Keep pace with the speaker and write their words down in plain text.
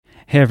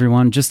Hey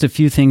everyone, just a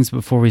few things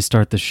before we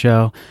start the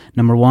show.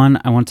 Number one,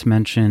 I want to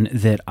mention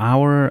that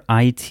our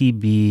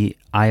ITB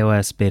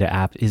iOS beta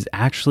app is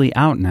actually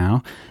out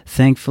now.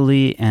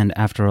 Thankfully, and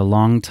after a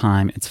long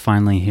time, it's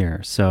finally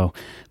here. So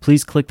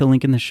please click the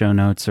link in the show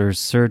notes or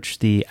search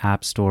the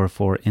App Store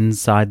for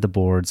Inside the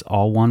Boards,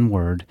 all one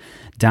word.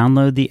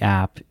 Download the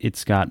app.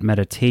 It's got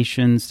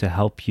meditations to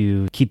help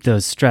you keep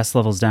those stress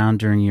levels down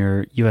during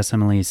your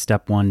USMLE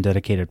Step 1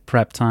 dedicated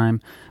prep time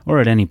or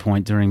at any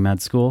point during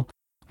med school.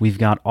 We've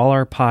got all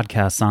our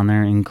podcasts on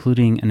there,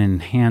 including an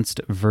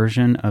enhanced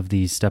version of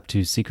the Step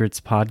 2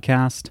 Secrets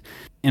podcast.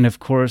 And of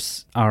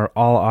course, our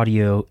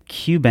all-audio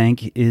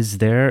QBank is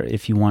there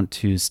if you want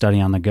to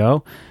study on the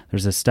go.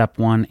 There's a Step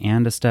 1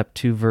 and a Step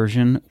 2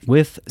 version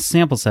with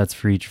sample sets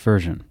for each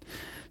version.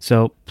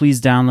 So please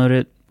download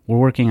it. We're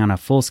working on a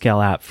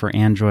full-scale app for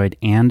Android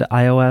and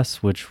iOS,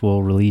 which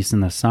we'll release in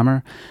the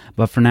summer.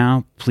 But for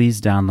now, please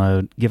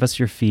download, give us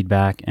your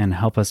feedback, and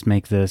help us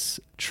make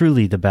this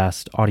truly the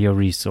best audio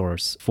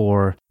resource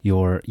for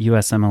your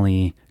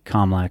USMLE,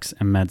 COMLEX,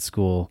 and med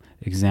school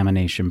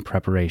examination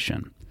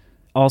preparation.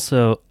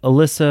 Also,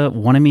 Alyssa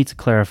wanted me to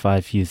clarify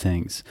a few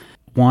things.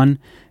 One,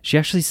 she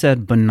actually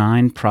said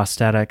benign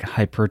prostatic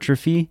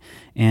hypertrophy,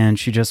 and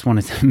she just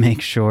wanted to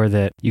make sure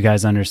that you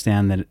guys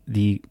understand that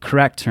the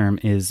correct term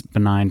is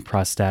benign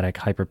prostatic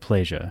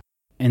hyperplasia.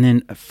 And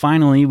then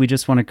finally, we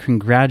just want to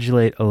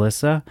congratulate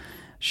Alyssa.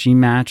 She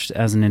matched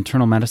as an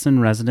internal medicine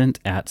resident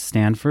at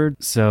Stanford,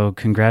 so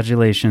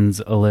congratulations,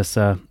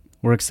 Alyssa.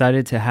 We're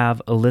excited to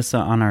have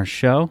Alyssa on our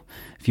show.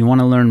 If you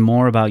want to learn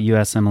more about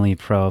USMLE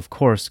Pro, of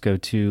course, go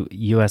to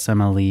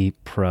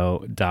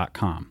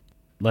usmlepro.com.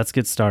 Let's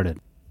get started.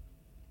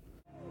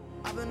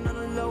 I've been on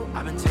the low,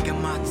 I've been taking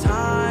my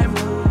time.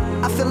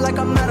 I feel like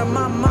I'm out of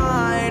my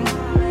mind.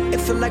 It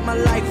feel like my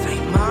life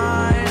ain't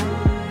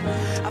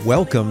mine.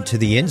 Welcome to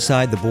the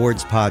Inside the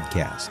Boards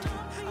podcast,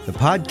 the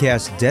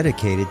podcast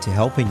dedicated to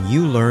helping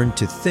you learn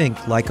to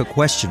think like a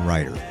question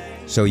writer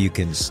so you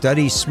can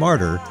study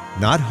smarter,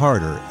 not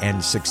harder,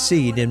 and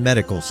succeed in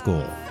medical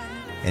school.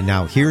 And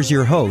now here's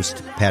your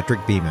host,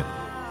 Patrick Beeman.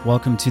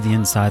 Welcome to the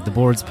Inside the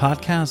Boards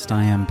podcast.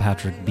 I am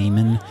Patrick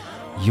Beeman,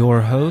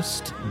 your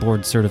host,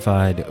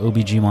 board-certified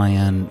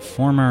OBGYN,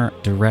 former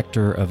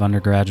director of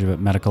undergraduate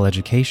medical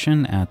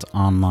education at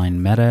Online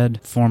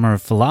MedEd, former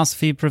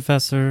philosophy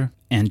professor,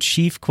 and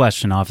chief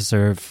question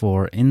officer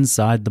for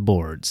Inside the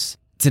Boards.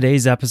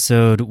 Today's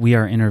episode, we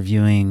are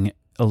interviewing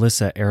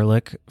Alyssa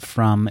Ehrlich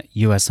from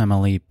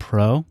USMLE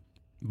Pro.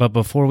 But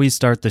before we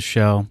start the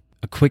show,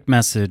 a quick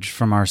message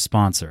from our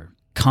sponsor,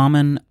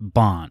 Common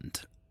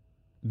Bond.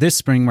 This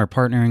spring, we're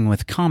partnering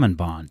with Common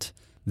Bond.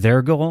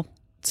 Their goal?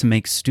 To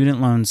make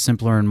student loans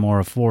simpler and more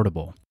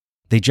affordable.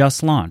 They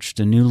just launched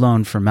a new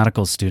loan for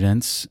medical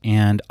students,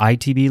 and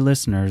ITB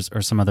listeners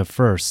are some of the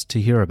first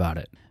to hear about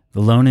it. The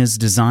loan is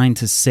designed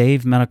to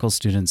save medical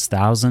students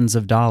thousands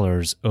of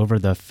dollars over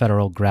the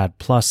federal Grad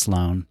Plus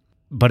loan,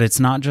 but it's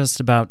not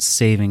just about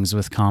savings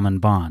with Common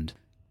Bond.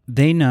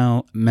 They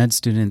know med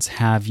students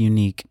have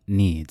unique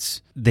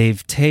needs.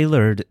 They've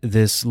tailored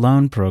this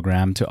loan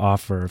program to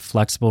offer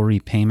flexible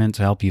repayment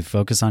to help you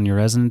focus on your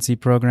residency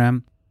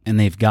program, and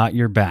they've got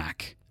your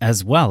back,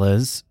 as well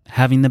as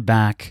having the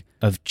back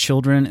of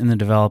children in the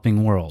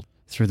developing world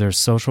through their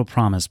Social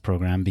Promise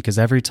program, because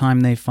every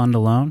time they fund a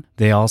loan,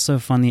 they also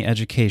fund the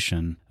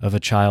education of a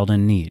child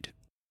in need.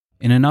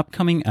 In an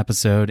upcoming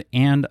episode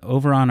and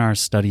over on our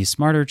Study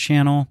Smarter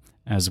channel,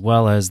 as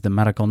well as the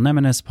Medical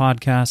Nemesis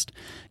podcast,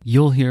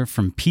 you'll hear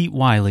from Pete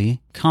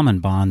Wiley, Common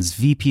Bond's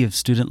VP of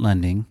Student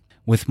Lending,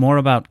 with more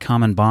about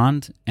Common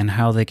Bond and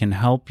how they can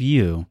help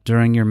you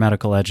during your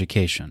medical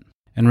education.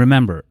 And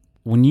remember,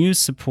 when you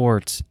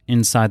support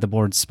Inside the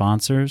Board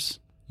sponsors,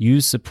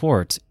 you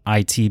support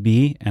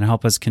ITB and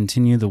help us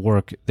continue the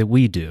work that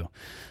we do.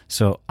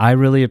 So I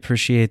really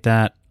appreciate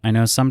that. I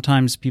know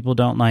sometimes people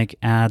don't like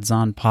ads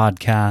on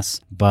podcasts,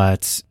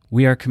 but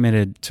we are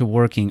committed to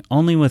working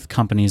only with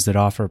companies that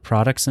offer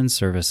products and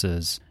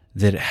services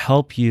that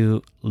help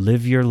you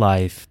live your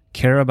life,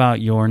 care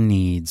about your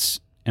needs,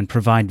 and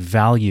provide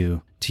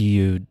value to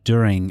you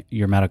during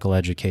your medical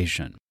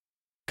education.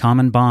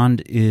 Common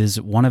Bond is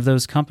one of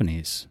those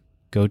companies.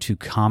 Go to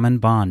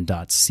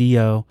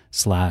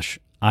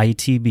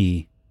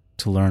commonbond.co/ITB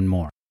to learn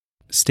more.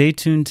 Stay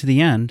tuned to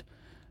the end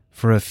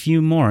for a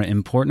few more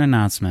important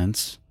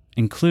announcements,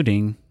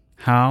 including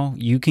how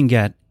you can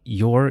get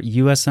your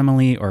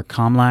USMLE or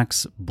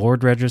COMLEX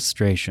board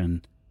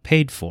registration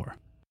paid for.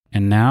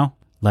 And now,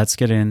 let's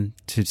get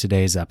into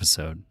today's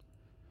episode.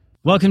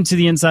 Welcome to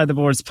the Inside the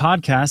Boards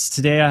podcast.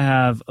 Today I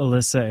have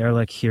Alyssa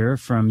Ehrlich here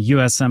from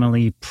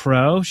USMLE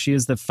Pro. She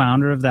is the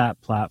founder of that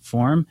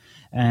platform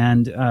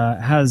and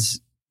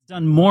has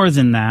done more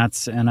than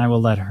that, and I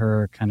will let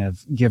her kind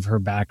of give her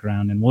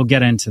background, and we'll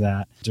get into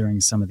that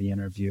during some of the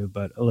interview.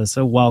 But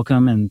Alyssa,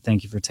 welcome, and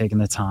thank you for taking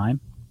the time.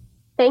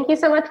 Thank you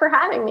so much for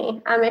having me.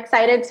 I'm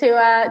excited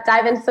to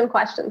dive into some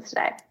questions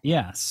today.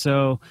 Yeah,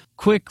 so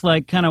quick,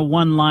 kind of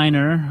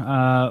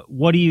one-liner.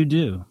 What do you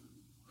do?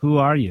 Who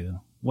are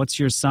you? What's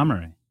your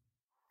summary?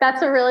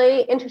 That's a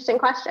really interesting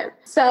question.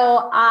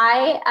 So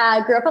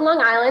I grew up on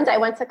Long Island. I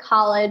went to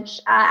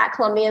college at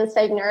Columbia and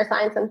studied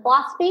neuroscience and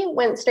philosophy,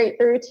 went straight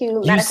through to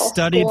medical school. You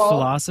studied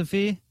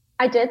philosophy?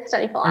 I did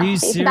study philosophy. Are you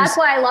serious? So that's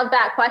why I love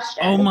that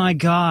question. Oh my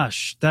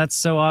gosh, that's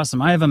so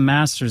awesome. I have a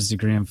master's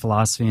degree in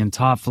philosophy and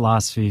taught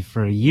philosophy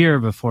for a year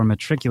before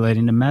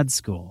matriculating to med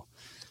school.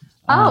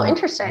 Oh,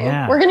 interesting.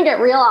 Yeah. We're going to get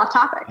real off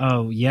topic.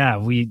 Oh, yeah,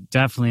 we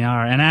definitely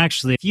are. And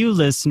actually, a few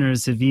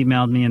listeners have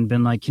emailed me and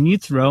been like, can you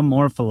throw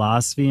more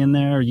philosophy in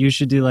there? You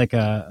should do like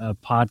a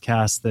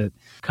podcast that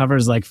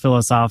covers like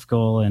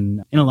philosophical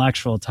and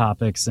intellectual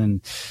topics.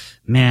 And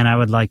man, I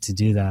would like to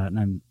do that.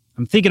 And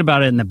I'm thinking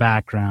about it in the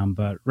background,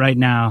 but right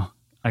now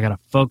I got to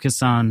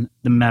focus on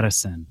the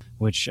medicine,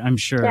 which I'm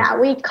sure. Yeah,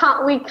 we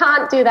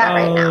can't do that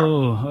right now.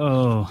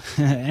 Oh,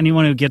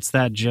 anyone who gets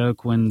that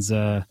joke wins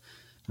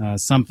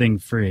something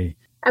free.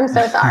 I'm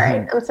so sorry.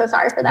 I'm so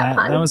sorry for that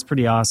pun. That was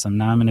pretty awesome.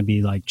 Now I'm going to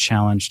be like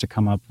challenged to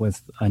come up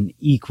with an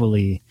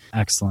equally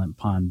excellent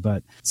pun.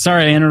 But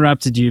sorry I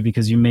interrupted you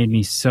because you made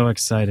me so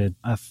excited.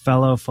 A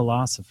fellow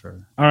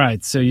philosopher. All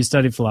right. So you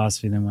studied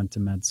philosophy, then went to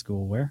med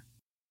school. Where?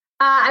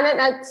 I'm at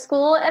med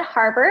school at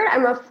Harvard.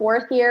 I'm a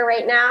fourth year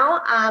right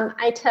now.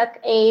 I took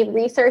a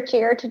research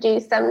year to do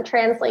some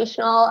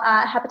translational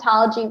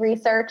hepatology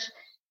research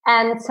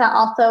and to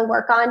also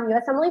work on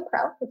USMLE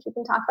Pro, which we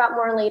can talk about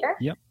more later.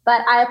 Yep.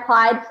 But I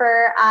applied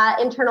for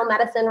internal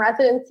medicine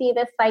residency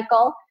this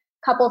cycle,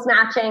 couples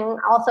matching,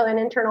 also in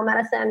internal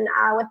medicine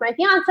with my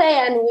fiance,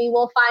 and we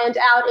will find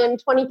out in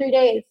 23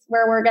 days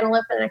where we're going to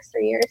live for the next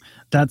 3 years.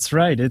 That's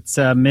right. It's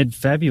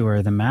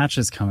mid-February. The match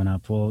is coming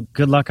up. Well,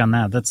 good luck on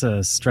that. That's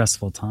a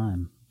stressful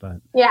time. But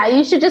yeah,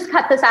 you should just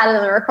cut this out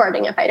of the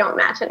recording if I don't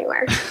match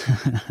anywhere.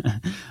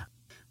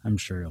 I'm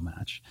sure you'll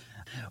match.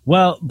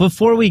 Well,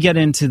 before we get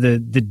into the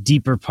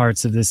deeper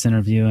parts of this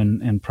interview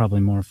and probably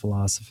more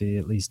philosophy,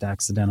 at least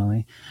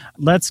accidentally,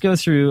 let's go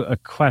through a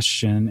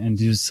question and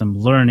do some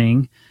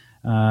learning.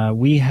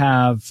 We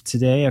have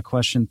today a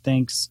question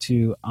thanks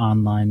to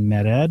Online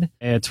MedEd.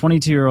 A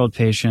 22-year-old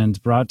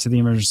patient brought to the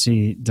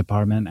emergency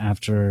department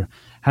after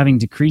having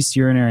decreased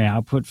urinary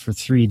output for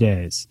 3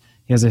 days.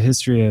 He has a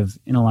history of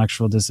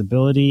intellectual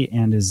disability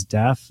and is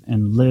deaf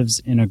and lives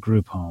in a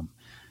group home.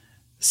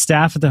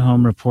 Staff at the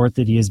home report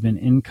that he has been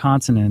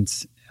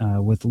incontinent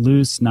with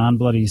loose,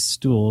 non-bloody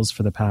stools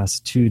for the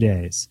past 2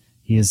 days.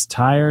 He is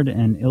tired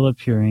and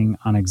ill-appearing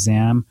on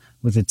exam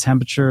with a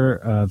temperature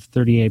of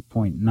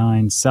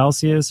 38.9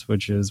 Celsius,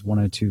 which is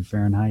 102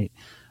 Fahrenheit,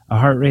 a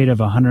heart rate of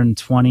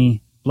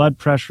 120, blood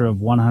pressure of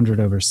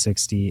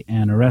 100/60,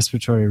 and a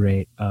respiratory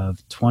rate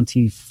of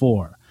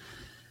 24.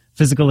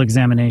 Physical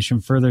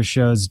examination further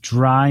shows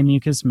dry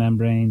mucous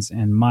membranes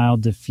and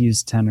mild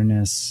diffuse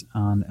tenderness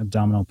on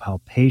abdominal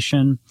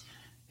palpation.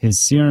 His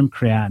serum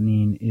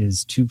creatinine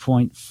is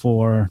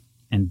 2.4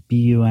 and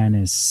BUN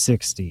is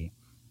 60.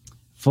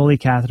 Foley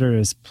catheter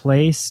is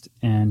placed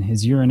and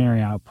his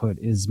urinary output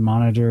is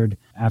monitored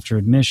after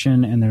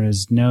admission, and there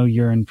is no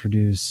urine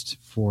produced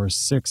for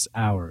 6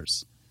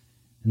 hours.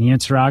 And the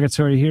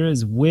interrogatory here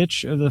is,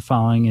 which of the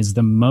following is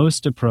the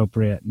most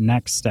appropriate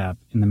next step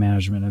in the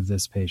management of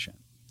this patient?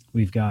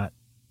 We've got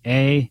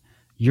A,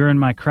 urine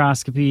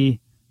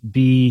microscopy,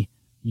 B,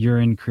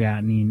 urine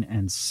creatinine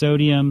and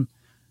sodium,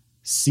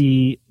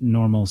 C,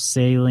 normal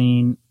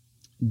saline,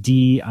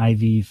 D,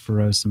 IV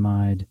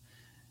furosemide,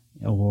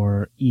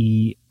 or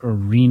E, a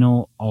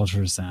renal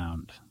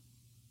ultrasound.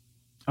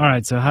 All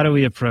right, so how do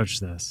we approach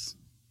this?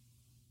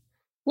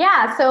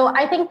 Yeah, so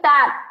I think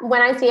that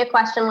when I see a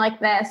question like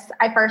this,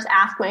 I first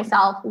ask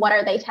myself, what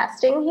are they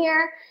testing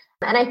here?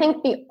 And I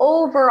think the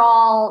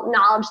overall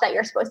knowledge that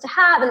you're supposed to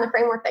have and the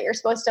framework that you're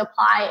supposed to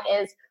apply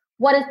is,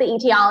 what is the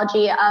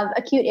etiology of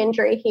acute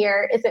injury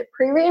here? Is it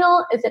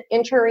pre-renal, is it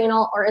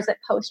intrarenal, or is it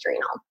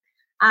post-renal?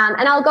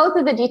 And I'll go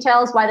through the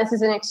details why this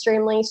is an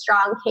extremely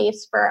strong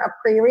case for a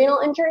pre-renal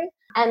injury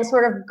and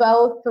sort of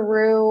go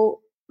through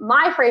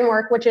my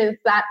framework, which is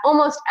that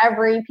almost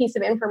every piece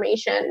of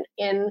information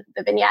in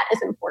the vignette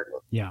is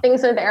important. Yeah.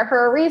 Things are there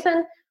for a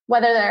reason,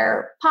 whether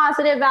they're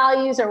positive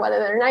values or whether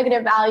they're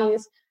negative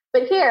values.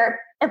 But here,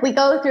 if we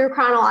go through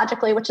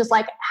chronologically, which is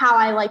like how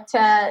I like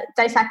to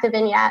dissect a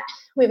vignette,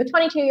 we have a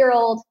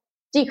 22-year-old,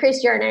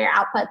 decreased urinary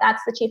output.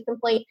 That's the chief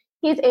complaint.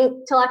 He's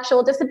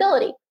intellectual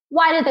disability.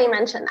 Why did they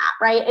mention that,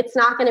 right? It's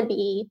not going to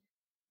be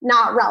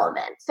not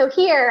relevant. So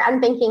here I'm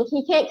thinking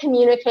he can't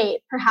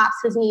communicate perhaps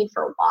his need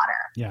for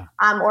water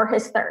or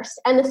his thirst.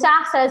 And the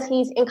staff says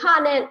he's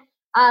incontinent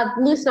of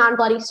loose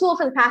non-bloody stool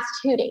for the past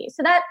 2 days.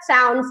 So that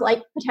sounds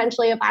like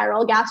potentially a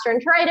viral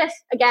gastroenteritis.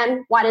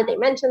 Again, why did they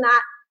mention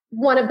that?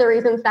 One of the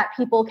reasons that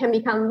people can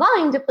become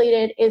volume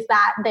depleted is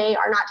that they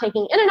are not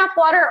taking in enough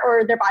water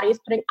or their body is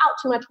putting out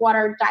too much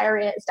water.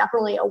 Diarrhea is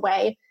definitely a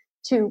way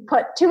to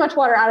put too much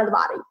water out of the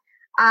body.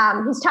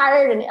 He's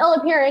tired and ill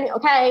appearing.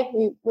 Okay,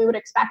 we would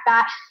expect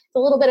that. It's a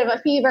little bit of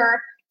a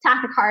fever,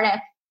 tachycardic,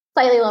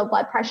 slightly low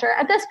blood pressure.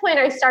 At this point,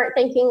 I start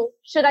thinking,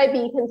 should I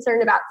be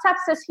concerned about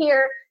sepsis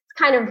here?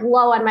 It's kind of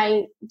low on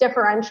my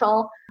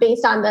differential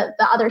based on the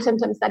other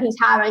symptoms that he's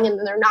having,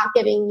 and they're not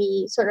giving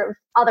me sort of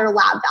other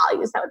lab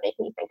values that would make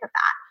me think of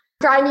that.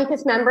 Dry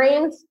mucous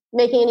membranes,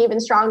 making an even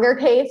stronger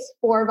case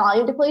for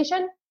volume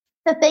depletion.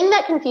 The thing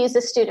that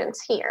confuses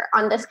students here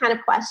on this kind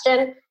of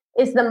question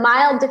is the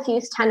mild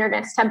diffuse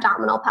tenderness to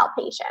abdominal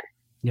palpation.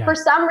 Yeah. For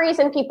some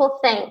reason, people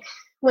think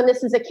when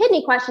this is a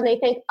kidney question, they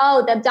think,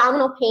 oh, the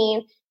abdominal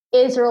pain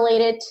is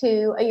related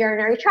to a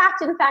urinary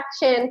tract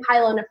infection,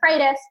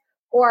 pyelonephritis,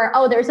 or,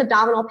 oh, there's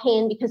abdominal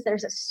pain because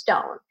there's a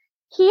stone.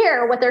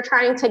 Here, what they're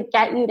trying to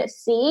get you to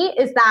see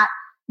is that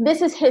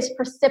this is his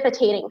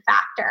precipitating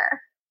factor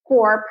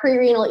for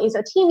prerenal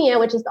azotemia,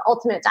 which is the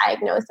ultimate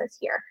diagnosis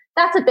here.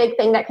 That's a big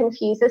thing that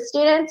confuses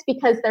students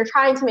because they're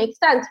trying to make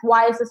sense.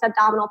 Why is this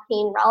abdominal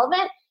pain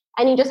relevant?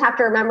 And you just have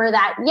to remember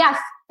that, yes,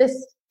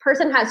 this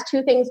person has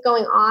two things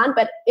going on,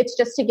 but it's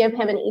just to give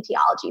him an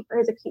etiology for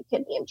his acute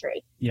kidney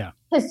injury. Yeah.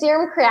 His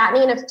serum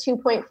creatinine of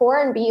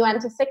 2.4 and BUN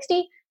to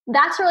 60,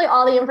 that's really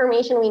all the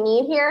information we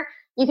need here.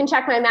 You can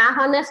check my math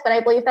on this, but I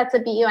believe that's a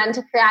BUN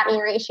to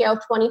creatinine ratio of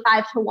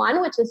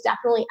 25-1, which is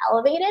definitely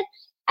elevated.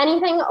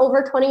 Anything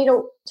over 20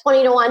 to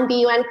 1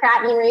 BUN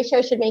creatinine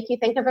ratio should make you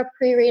think of a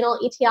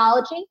prerenal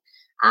etiology.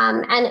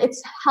 And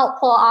it's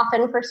helpful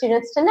often for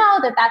students to know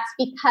that that's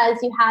because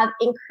you have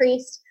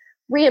increased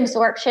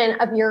reabsorption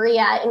of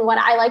urea in what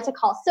I like to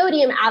call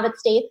sodium avid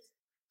states.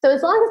 So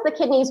as long as the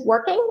kidney's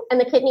working and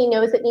the kidney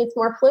knows it needs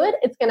more fluid,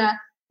 it's going to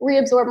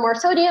reabsorb more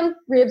sodium,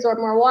 reabsorb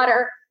more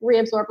water,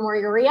 reabsorb more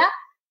urea.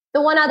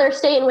 The one other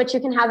state in which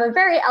you can have a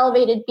very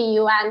elevated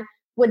BUN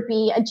would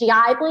be a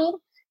GI bleed,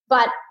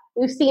 but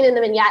we've seen in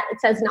the vignette, it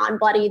says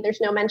non-bloody,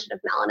 there's no mention of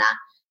melena.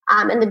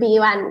 And the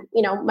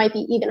BUN, might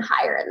be even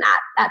higher in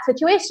that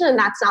situation, and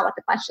that's not what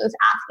the question is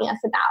asking us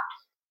about.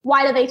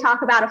 Why do they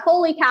talk about a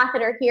Foley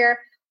catheter here?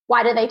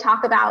 Why do they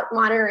talk about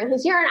monitoring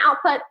his urine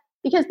output?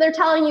 Because they're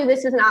telling you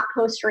this is not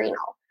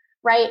post-renal,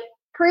 right?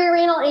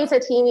 Pre-renal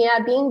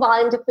azotemia, being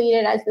volume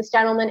depleted as this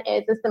gentleman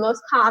is the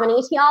most common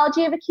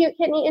etiology of acute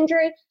kidney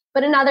injury.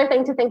 But another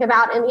thing to think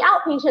about in the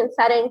outpatient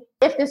setting,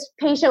 if this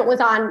patient was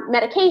on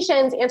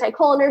medications,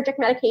 anticholinergic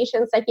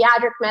medications,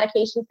 psychiatric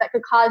medications that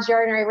could cause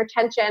urinary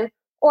retention,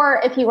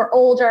 or if he were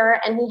older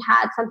and he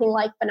had something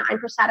like benign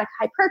prostatic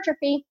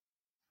hypertrophy,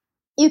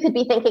 you could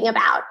be thinking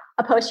about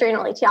a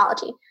post-renal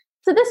etiology.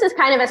 So this is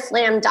kind of a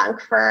slam dunk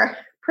for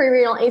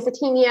prerenal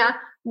azotemia.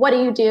 What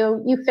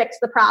do? You fix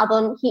the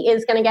problem. He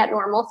is going to get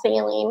normal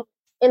saline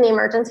in the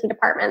emergency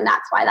department.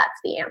 That's why that's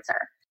the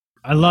answer.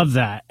 I love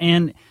that.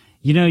 And,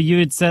 you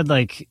had said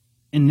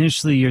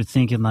initially you're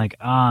thinking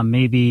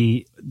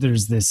maybe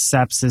there's this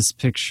sepsis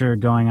picture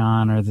going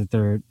on or that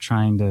they're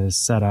trying to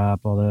set up,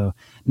 although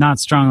not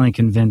strongly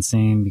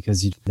convincing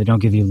because they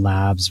don't give you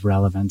labs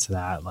relevant to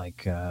that,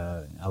 like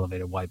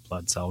elevated white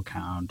blood cell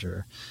count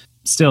or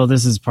still,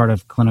 this is part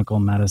of clinical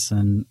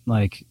medicine.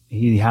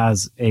 He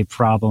has a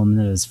problem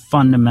that is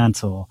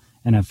fundamental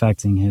in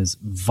affecting his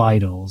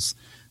vitals,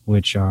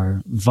 which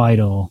are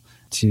vital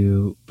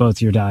to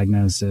both your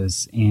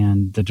diagnosis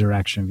and the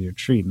direction of your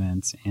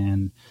treatment.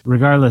 And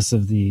regardless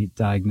of the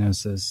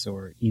diagnosis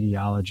or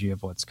etiology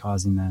of what's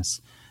causing this,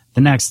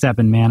 the next step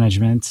in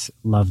management,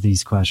 love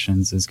these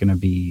questions, is going to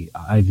be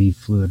IV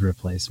fluid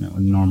replacement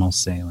with normal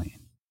saline.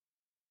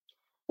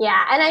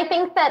 Yeah, and I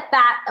think that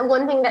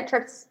one thing that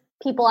trips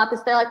people up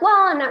is they're like, well,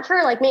 I'm not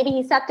sure, maybe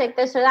he's septic,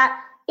 this or that.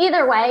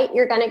 Either way,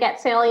 you're going to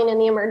get saline in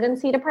the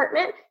emergency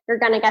department. You're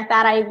going to get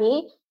that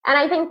IV. And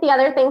I think the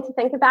other thing to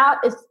think about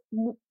is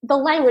the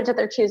language that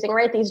they're choosing,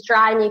 right? These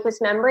dry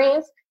mucous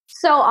membranes.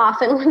 So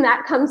often when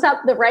that comes up,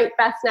 the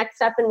best next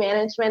step in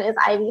management is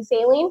IV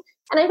saline.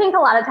 And I think a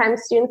lot of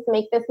times students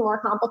make this more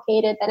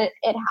complicated than it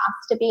has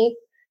to be.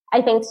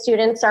 I think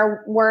students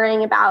are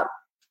worrying about,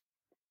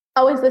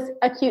 is this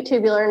acute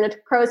tubular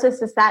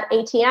necrosis? Is that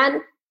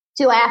ATN?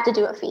 Do I have to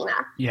do a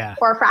FENA? Yeah.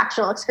 Or a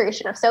fractional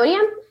excretion of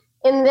sodium?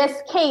 In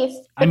this case,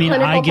 I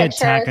get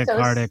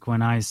tachycardic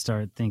when I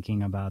start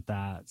thinking about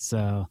that.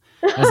 So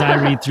as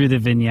I read through the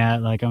vignette,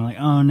 I'm like,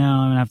 oh no,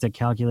 I'm going to have to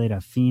calculate a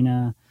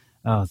FENA.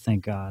 Oh,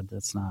 thank God,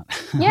 that's not.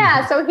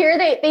 Yeah, so here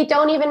they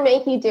don't even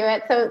make you do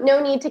it. So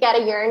no need to get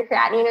a urine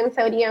creatinine and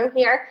sodium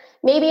here.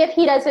 Maybe if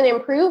he doesn't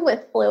improve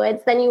with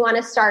fluids, then you want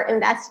to start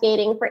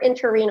investigating for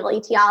intrarenal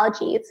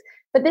etiologies.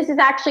 But this is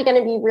actually going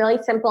to be really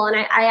simple. And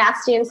I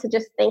ask students to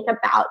just think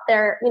about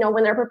their,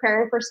 when they're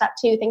preparing for step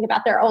 2, think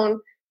about their own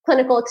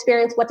clinical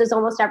experience. What does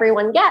almost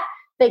everyone get?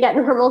 They get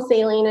normal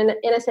saline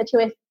in a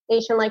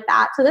situation like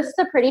that. So this is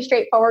a pretty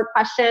straightforward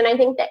question. I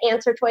think the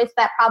answer choice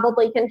that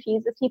probably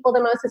confuses people the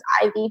most is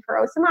IV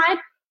furosemide.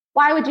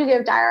 Why would you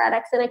give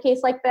diuretics in a case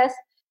like this?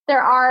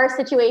 There are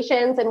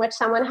situations in which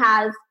someone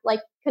has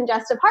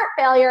congestive heart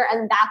failure,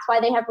 and that's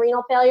why they have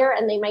renal failure,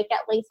 and they might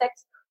get Lasix.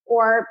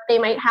 Or they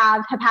might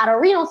have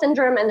hepatorenal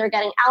syndrome and they're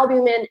getting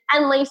albumin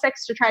and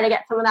Lasix to try to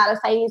get some of that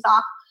ascites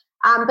off.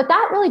 But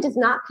that really does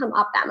not come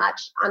up that much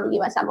on the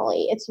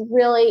USMLE. It's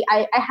really,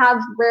 I have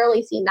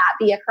rarely seen that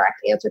be a correct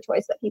answer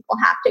choice that people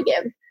have to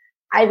give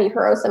IV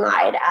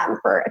furosemide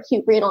for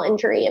acute renal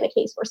injury in a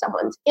case where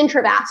someone's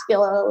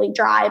intravascularly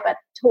dry but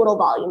total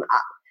volume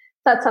up.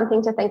 So that's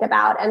something to think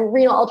about. And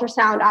renal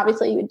ultrasound,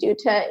 obviously, you would do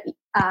to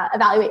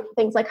evaluate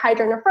things like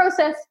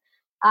hydronephrosis.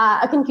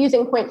 A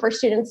confusing point for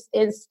students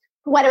is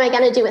what am I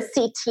going to do with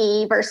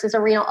CT versus a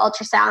renal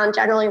ultrasound?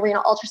 Generally,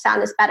 renal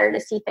ultrasound is better to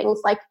see things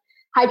like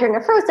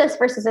hydronephrosis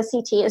versus a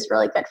CT is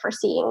really good for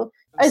seeing.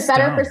 It's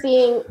better for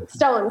seeing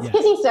stones, Yes.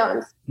 kidney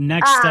stones.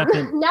 Next step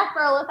in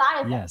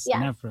Nephrolithiasis. yes,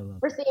 Yeah. nephrolithiasis.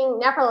 We're seeing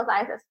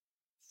nephrolithiasis.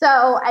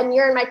 So, and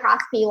urine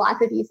microscopy,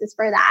 lots of uses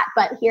for that.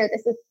 But here,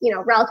 this is,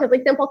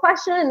 relatively simple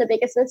question. And the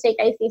biggest mistake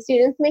I see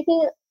students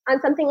making on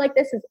something like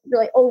this is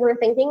really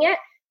overthinking it.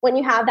 When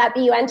you have that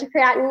BUN to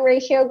creatinine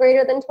ratio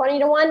greater than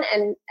 20-1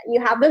 and you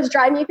have those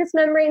dry mucous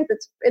membranes,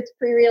 it's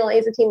prerenal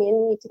azotemia and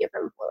you need to give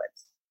them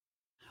fluids.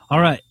 All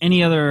right.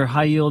 Any other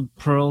high yield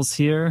pearls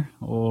here,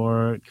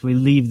 or can we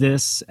leave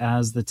this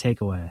as the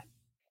takeaway?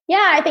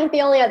 Yeah, I think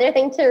the only other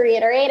thing to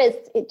reiterate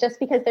is just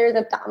because there's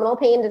abdominal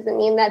pain doesn't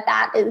mean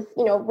that is,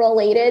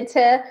 related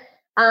to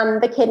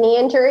the kidney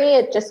injury.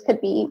 It just could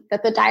be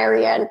that the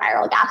diarrhea and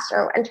viral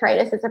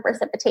gastroenteritis is a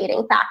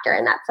precipitating factor,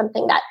 and that's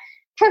something that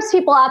trips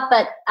people up.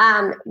 But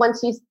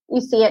once you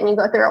see it and you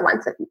go through it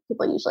once,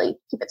 people usually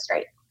keep it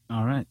straight.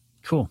 All right,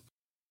 cool.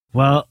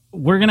 Well,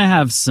 we're going to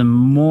have some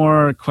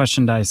more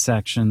question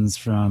dissections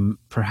from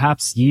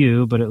perhaps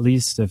you, but at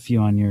least a few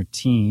on your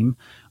team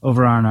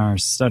over on our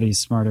Study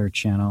Smarter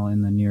channel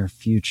in the near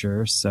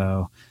future.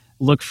 So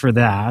look for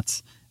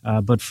that.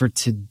 But for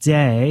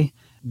today,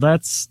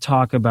 let's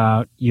talk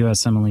about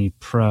USMLE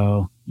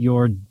Pro,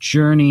 your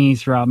journey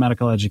throughout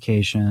medical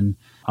education.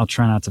 I'll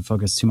try not to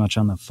focus too much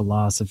on the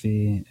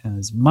philosophy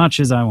as much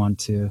as I want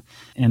to.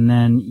 And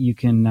then you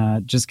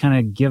can just kind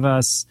of give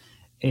us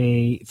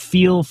a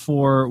feel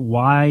for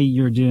why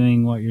you're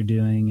doing what you're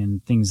doing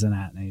and things of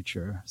that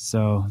nature.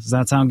 So does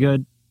that sound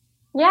good?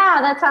 Yeah,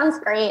 that sounds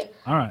great.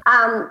 All right.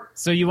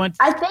 So you went...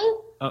 I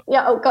think...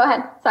 go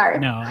ahead. Sorry.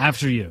 No,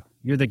 after you.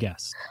 You're the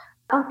guest.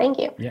 Oh, thank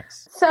you.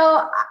 Yes.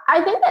 So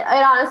I think that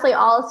it honestly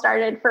all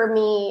started for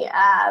me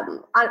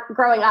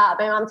growing up.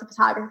 My mom's a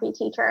photography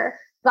teacher,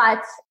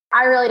 but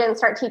I really didn't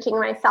start teaching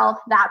myself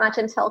that much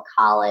until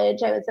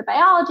college. I was a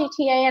biology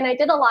TA and I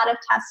did a lot of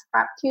test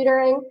prep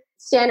tutoring.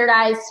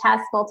 Standardized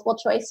tests, multiple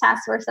choice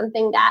tests were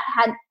something that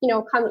had,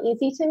 come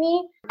easy to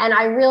me. And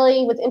I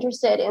really was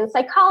interested in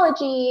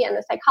psychology and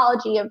the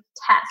psychology of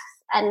tests.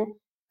 And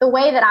the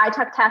way that I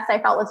took tests, I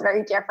felt was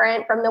very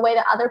different from the way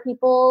that other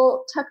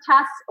people took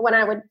tests when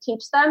I would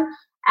teach them.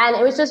 And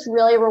it was just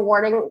really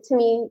rewarding to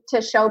me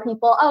to show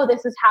people, oh,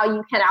 this is how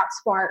you can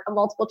outsmart a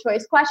multiple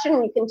choice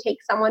question. You can take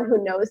someone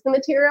who knows the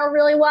material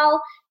really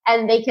well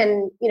and they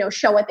can,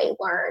 show what they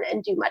learn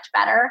and do much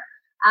better.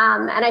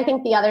 And I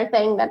think the other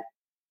thing that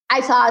I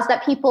saw is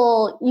that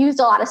people used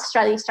a lot of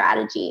study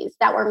strategies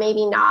that were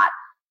maybe not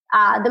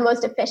the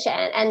most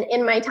efficient. And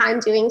in my time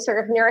doing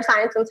sort of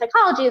neuroscience and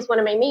psychology as one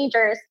of my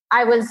majors,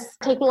 I was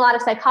taking a lot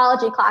of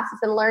psychology classes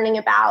and learning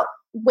about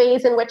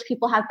ways in which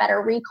people have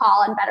better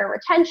recall and better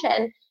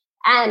retention,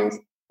 and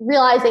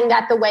realizing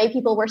that the way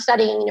people were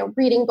studying,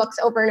 reading books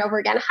over and over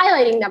again,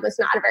 highlighting them was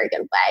not a very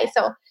good way.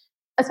 So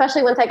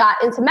especially once I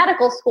got into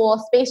medical school,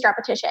 spaced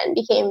repetition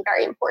became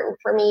very important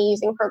for me,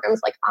 using programs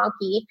like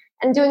Anki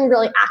and doing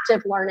really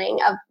active learning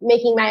of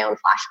making my own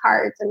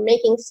flashcards and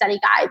making study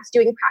guides,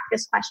 doing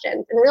practice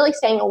questions, and really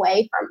staying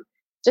away from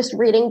just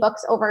reading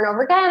books over and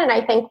over again. And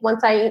I think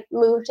once I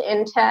moved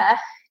into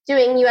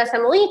doing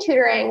USMLE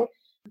tutoring,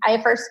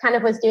 I first kind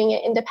of was doing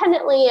it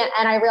independently,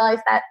 and I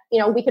realized that,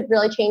 we could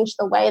really change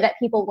the way that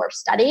people were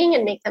studying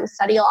and make them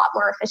study a lot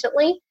more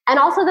efficiently. And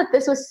also that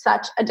this was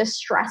such a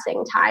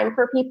distressing time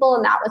for people.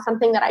 And that was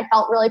something that I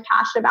felt really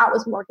passionate about,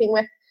 was working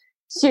with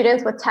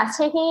students with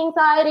test-taking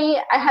anxiety.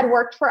 I had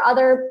worked for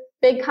other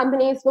big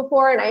companies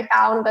before, and I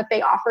found that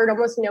they offered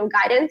almost no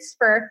guidance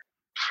for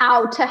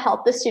how to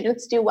help the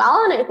students do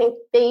well. And I think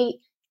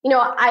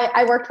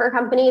I worked for a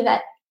company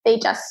that they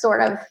just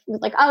sort of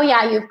was like, oh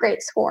yeah, you have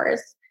great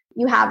scores.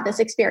 You have this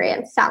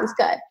experience. Sounds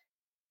good.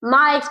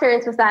 My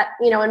experience was that,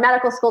 in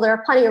medical school, there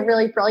are plenty of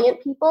really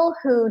brilliant people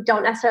who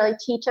don't necessarily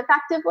teach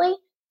effectively.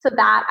 So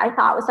that I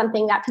thought was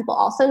something that people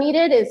also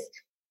needed. Is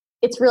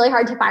it's really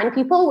hard to find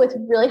people with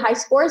really high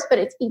scores, but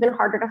it's even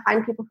harder to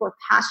find people who are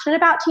passionate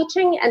about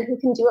teaching and who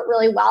can do it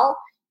really well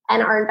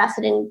and are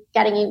invested in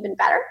getting even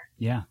better.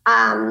 Yeah.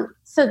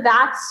 So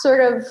that's sort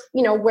of,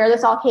 where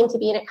this all came to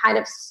be. And it kind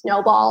of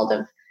snowballed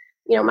of,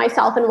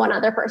 myself and one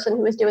other person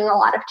who was doing a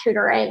lot of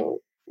tutoring,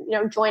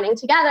 joining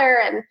together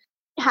and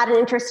had an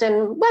interest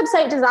in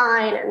website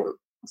design and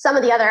some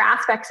of the other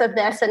aspects of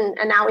this. And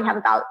now we have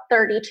about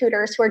 30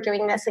 tutors who are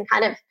doing this and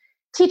kind of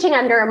teaching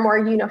under a more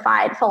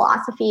unified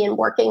philosophy and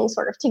working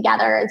sort of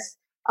together as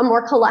a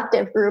more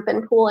collective group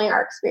and pooling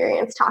our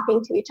experience,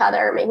 talking to each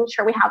other, making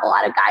sure we have a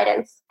lot of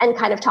guidance and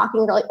kind of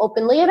talking really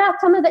openly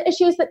about some of the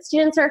issues that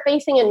students are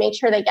facing and make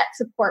sure they get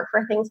support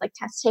for things like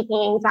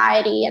test-taking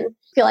anxiety and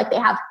feel like they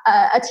have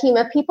a team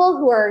of people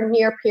who are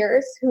near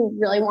peers who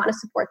really want to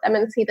support them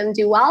and see them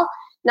do well,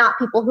 not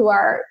people who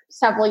are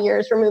several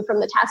years removed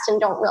from the test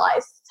and don't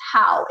realize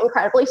how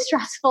incredibly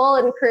stressful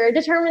and career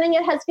determining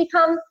it has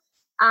become.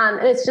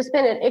 And it's just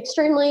been an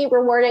extremely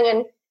rewarding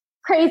and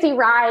crazy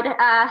ride,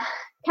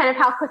 kind of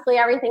how quickly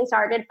everything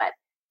started. But,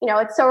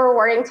 it's so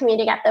rewarding to me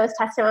to get those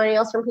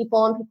testimonials from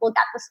people and people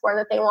get the score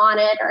that they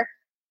wanted, or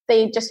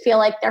they just feel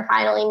like they're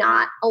finally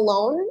not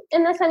alone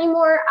in this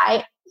anymore.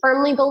 I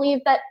firmly believe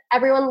that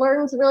everyone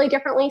learns really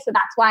differently. So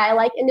that's why I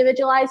like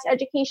individualized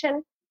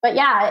education. But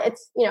yeah,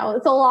 it's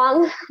a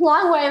long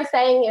way of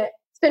saying it.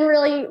 It's been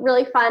really,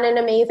 really fun and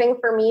amazing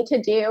for me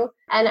to do.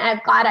 And I'm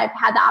glad I've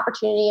had the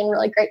opportunity and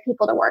really great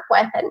people to work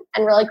with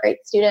and really great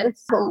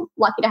students who I'm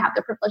lucky to have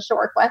the privilege to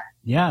work with.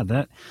 Yeah,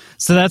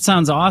 that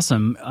sounds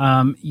awesome.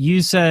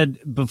 You said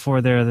before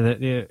there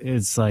that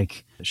it's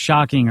like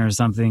shocking or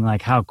something,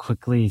 like how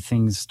quickly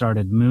things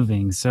started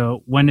moving.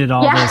 So when did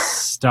all this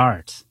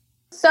start?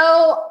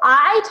 So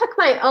I took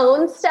my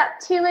own Step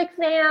 2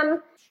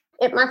 exam.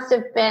 It must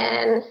have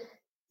been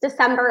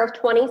December of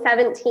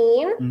 2017.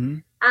 Mm-hmm.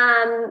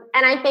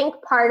 And I think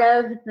part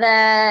of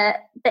the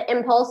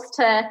impulse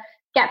to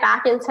get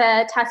back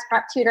into test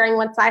prep tutoring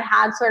once I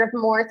had sort of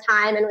more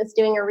time and was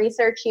doing a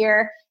research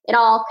year, it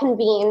all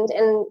convened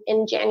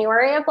in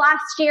January of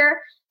last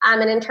year.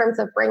 And in terms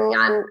of bringing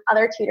on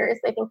other tutors,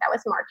 I think that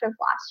was March of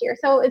last year.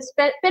 So it's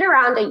been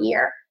around a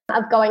year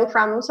of going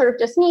from sort of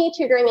just me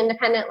tutoring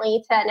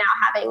independently to now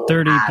having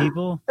 30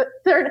 people.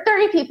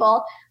 30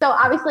 people. So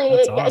obviously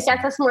it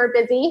gets us more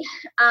busy.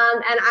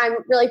 And I'm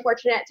really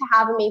fortunate to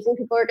have amazing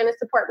people who are going to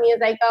support me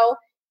as I go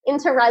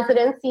into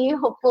residency,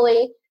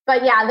 hopefully.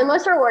 But yeah, the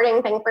most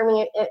rewarding thing for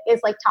me is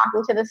like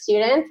talking to the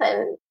students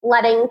and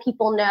letting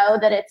people know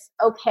that it's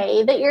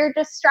okay that you're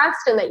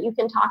distressed and that you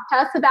can talk to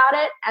us about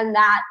it, and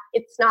that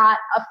it's not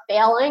a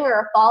failing or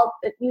a fault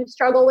that you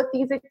struggle with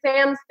these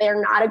exams.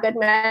 They're not a good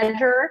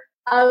measure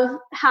of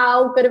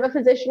how good of a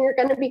physician you're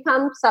going to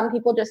become. Some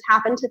people just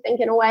happen to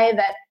think in a way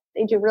that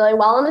they do really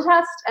well on the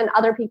test, and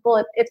other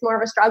people it's more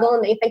of a struggle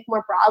and they think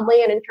more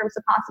broadly and in terms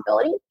of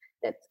possibilities.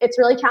 It's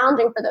really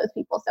challenging for those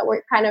people. So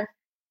we're kind of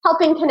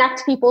helping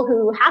connect people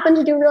who happen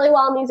to do really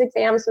well in these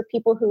exams with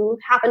people who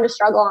happen to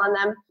struggle on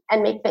them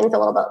and make things a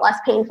little bit less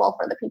painful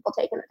for the people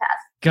taking the test.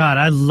 God,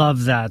 I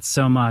love that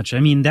so much. I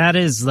mean, that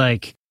is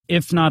like,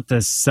 if not the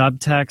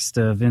subtext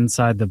of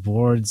Inside the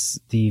Boards,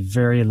 the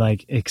very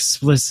like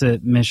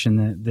explicit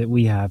mission that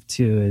we have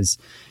too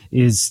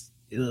is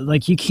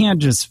like, you can't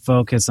just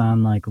focus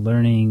on like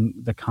learning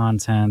the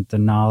content, the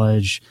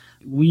knowledge.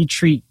 We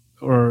treat,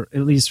 or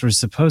at least we're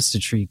supposed to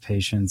treat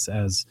patients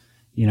as,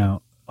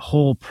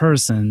 whole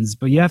persons,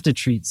 but you have to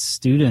treat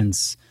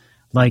students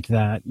like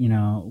that.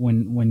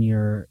 When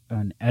you're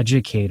an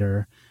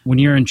educator, when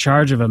you're in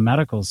charge of a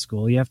medical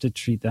school, you have to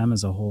treat them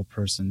as a whole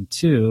person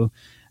too.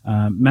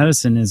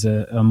 Medicine is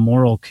a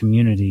moral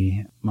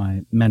community.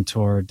 My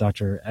mentor,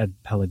 Dr. Ed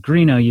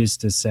Pellegrino,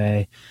 used to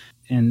say,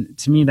 and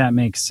to me that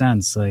makes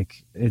sense.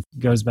 Like, it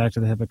goes back to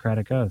the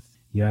Hippocratic Oath.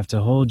 You have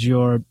to hold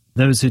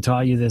those who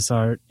taught you this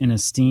art in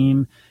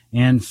esteem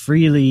and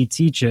freely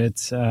teach it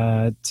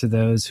to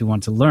those who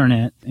want to learn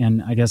it.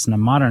 And I guess in a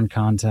modern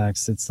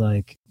context, it's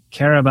like,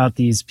 care about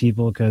these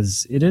people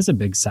because it is a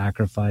big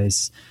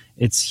sacrifice.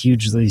 It's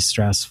hugely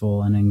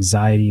stressful and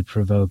anxiety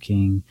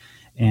provoking,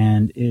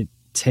 and it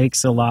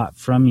takes a lot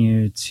from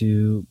you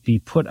to be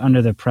put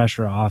under the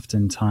pressure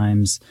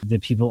oftentimes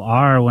that people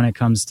are when it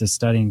comes to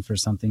studying for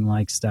something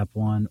like Step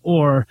 1,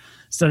 or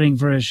studying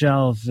for a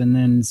shelf and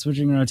then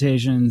switching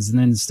rotations and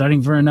then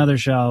studying for another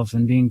shelf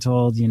and being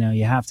told,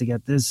 you have to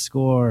get this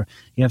score,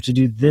 you have to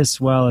do this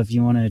well if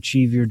you want to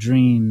achieve your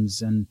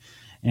dreams. And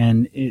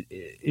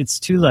it's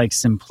too like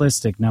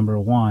simplistic, number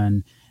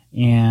one.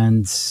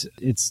 And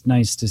it's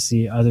nice to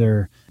see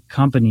other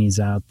companies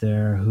out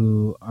there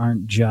who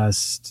aren't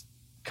just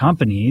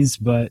companies,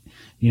 but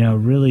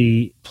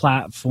really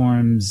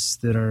platforms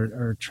that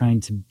are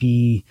trying to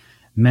be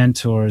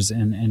mentors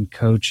and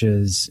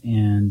coaches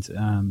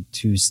and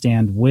to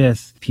stand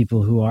with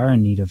people who are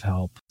in need of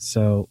help.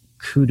 So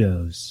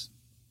kudos.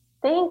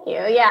 Thank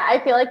you. Yeah, I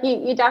feel like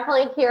you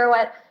definitely hear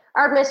what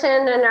our mission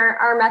and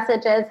our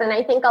message is. And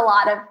I think a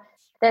lot of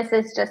this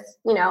is just,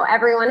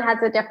 everyone has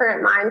a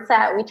different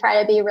mindset. We try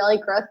to be really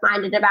growth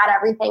minded about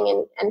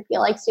everything and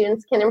feel like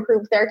students can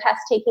improve their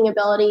test taking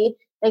ability.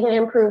 They can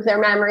improve their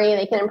memory.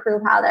 They can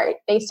improve how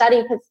they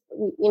study because,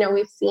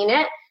 we've seen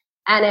it.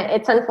 And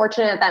it's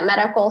unfortunate that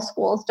medical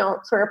schools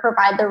don't sort of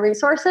provide the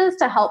resources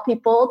to help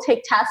people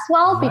take tests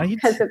well,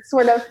 because it's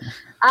sort of,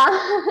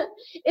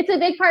 it's a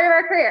big part of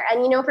our career.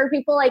 And, for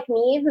people like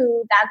me,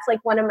 who that's like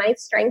one of my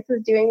strengths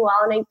is doing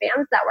well in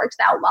exams, that works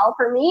out well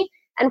for me.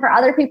 And for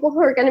other people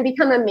who are going to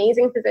become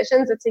amazing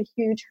physicians, it's a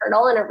huge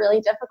hurdle and a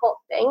really difficult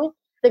thing.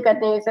 The good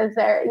news is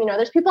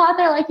there's people out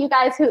there like you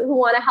guys who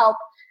want to help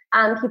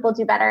people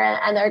do better,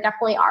 and there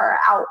definitely are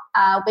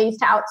ways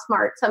to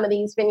outsmart some of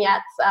these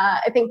vignettes.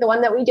 I think the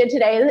one that we did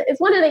today is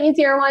one of the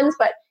easier ones,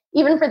 but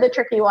even for the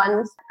tricky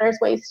ones, there's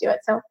ways to do it.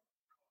 So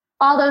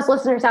all those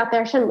listeners out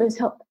there shouldn't lose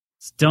hope.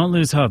 Don't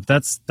lose hope.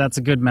 That's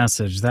a good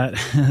message. That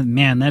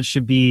that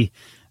should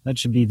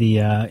be the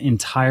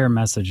entire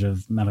message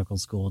of medical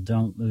school.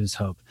 Don't lose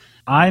hope.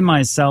 I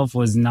myself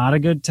was not a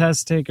good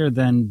test taker,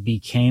 then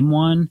became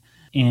one.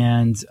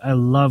 And I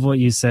love what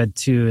you said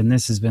too, and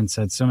this has been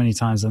said so many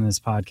times on this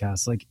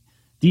podcast. Like,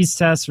 these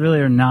tests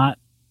really are not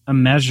a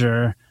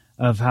measure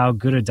of how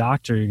good a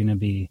doctor you're going to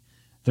be.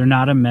 They're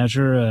not a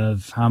measure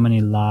of how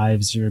many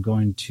lives you're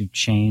going to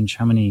change,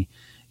 how many,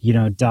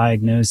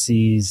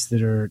 diagnoses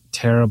that are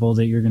terrible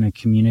that you're going to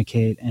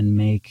communicate and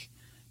make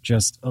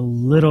just a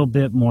little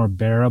bit more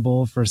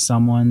bearable for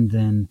someone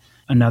than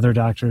another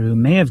doctor who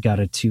may have got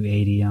a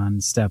 280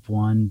 on step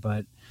 1,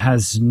 but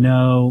has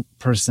no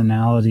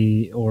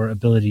personality or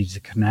ability to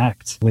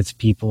connect with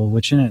people,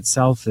 which in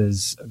itself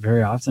is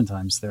very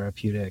oftentimes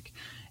therapeutic.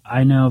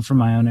 I know from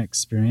my own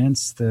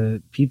experience,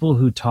 the people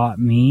who taught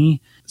me,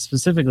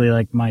 specifically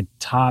like my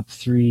top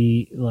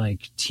 3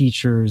 like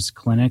teachers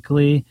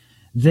clinically,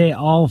 they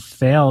all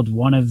failed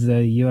one of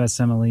the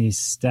USMLE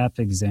step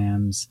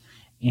exams,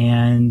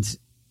 and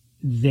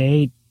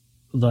I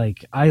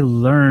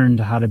learned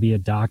how to be a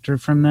doctor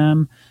from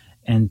them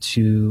and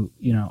to,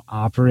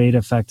 operate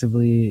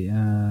effectively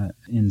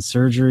in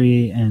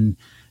surgery and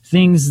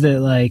things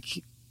that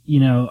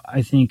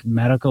I think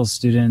medical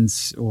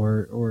students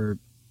or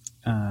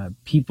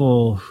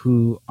people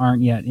who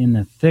aren't yet in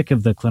the thick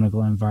of the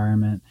clinical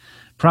environment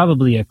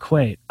probably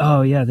equate.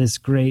 Oh yeah, this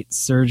great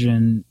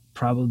surgeon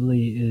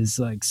probably is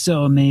like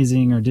so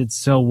amazing or did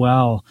so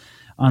well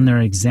on their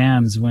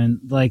exams, when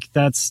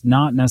that's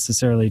not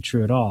necessarily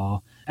true at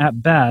all.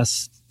 At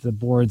best, the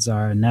boards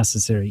are a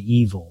necessary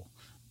evil.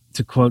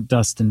 To quote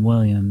Dustin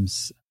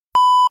Williams,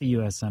 the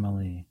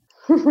USMLE.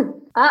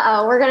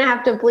 Uh-oh, we're going to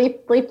have to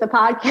bleep the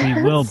podcast.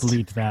 We will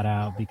bleep that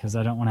out because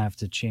I don't want to have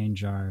to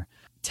change our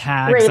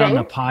tags on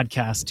the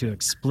podcast to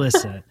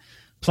explicit.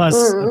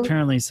 Plus,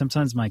 apparently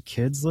sometimes my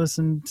kids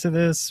listen to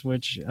this,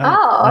 which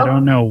I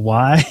don't know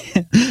why,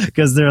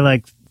 because they're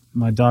like,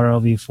 my daughter will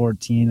be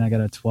 14. I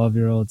got a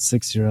 12-year-old,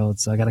 6-year-old,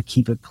 so I got to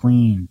keep it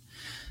clean.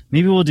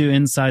 Maybe we'll do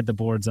Inside the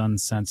Boards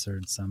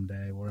Uncensored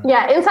someday.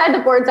 Inside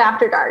the Boards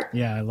After Dark.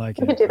 Yeah, I like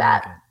it. We could do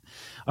that. Like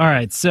all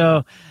right.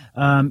 So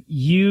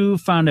you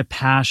found a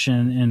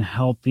passion in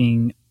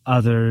helping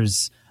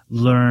others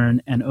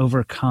learn and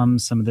overcome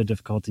some of the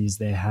difficulties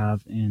they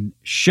have in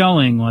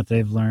showing what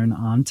they've learned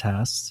on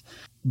tests.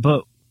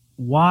 But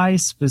why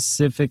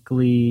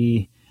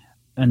specifically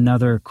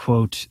another,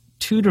 quote,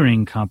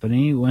 tutoring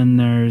company when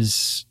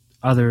there's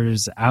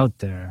others out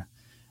there?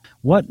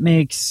 What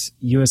makes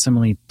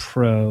USMLE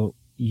Pro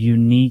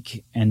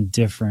unique and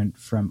different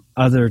from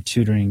other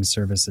tutoring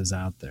services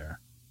out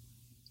there?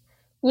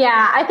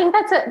 Yeah, I think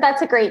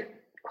that's a great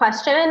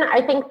question.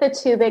 I think the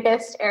 2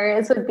 biggest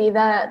areas would be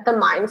the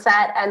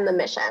mindset and the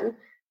mission.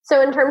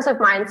 So in terms of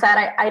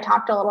mindset, I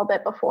talked a little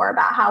bit before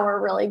about how we're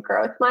really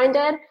growth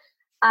minded.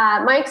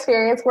 My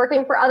experience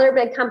working for other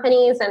big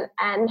companies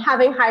and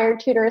having hired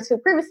tutors who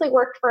previously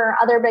worked for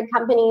other big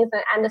companies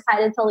and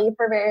decided to leave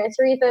for various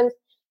reasons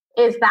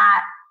is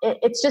that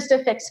it's just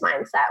a fixed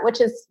mindset, which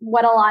is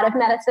what a lot of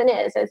medicine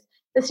is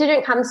the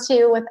student comes to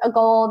you with a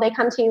goal. They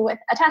come to you with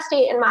a test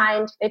date in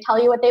mind. They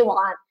tell you what they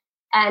want.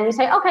 And you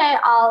say, okay,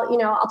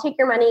 I'll take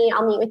your money.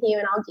 I'll meet with you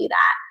and I'll do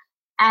that.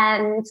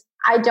 And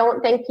I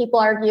don't think people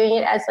are viewing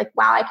it as like,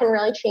 wow, I can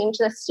really change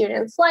this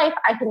student's life.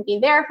 I can be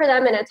there for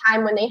them in a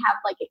time when they have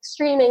like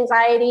extreme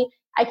anxiety.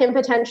 I can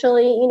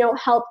potentially,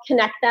 help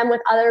connect them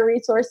with other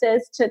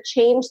resources to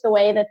change the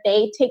way that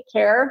they take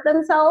care of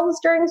themselves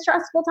during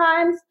stressful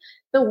times,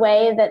 the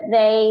way that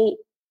they,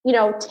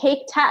 take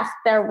tests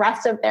the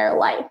rest of their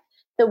life,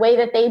 the way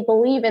that they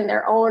believe in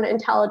their own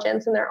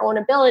intelligence and their own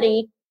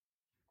ability.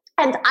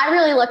 And I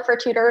really look for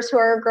tutors who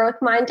are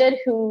growth-minded,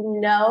 who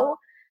know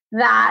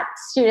that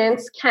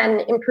students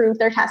can improve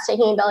their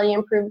test-taking ability,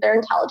 improve their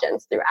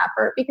intelligence through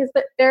effort, because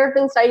there have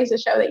been studies to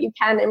show that you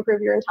can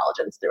improve your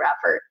intelligence through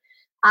effort.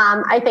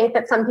 I think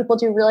that some people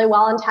do really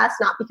well on tests,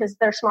 not because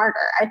they're smarter.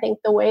 I think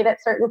the way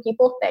that certain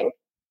people think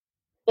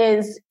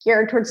is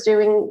geared towards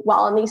doing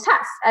well in these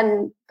tests.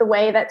 And the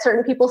way that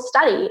certain people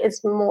study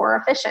is more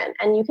efficient.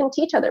 And you can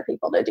teach other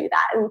people to do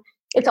that. And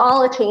it's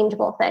all a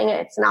changeable thing.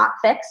 It's not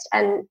fixed.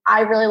 And I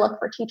really look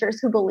for teachers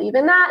who believe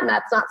in that. And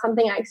that's not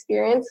something I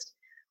experienced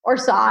or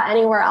saw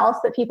anywhere else,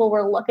 that people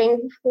were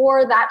looking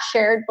for that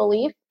shared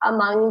belief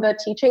among the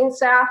teaching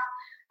staff.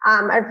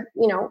 I've,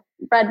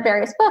 read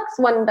various books.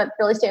 One that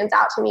really stands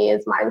out to me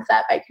is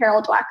Mindset by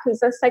Carol Dweck,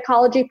 who's a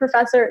psychology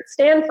professor at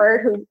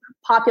Stanford who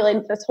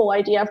populated this whole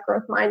idea of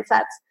growth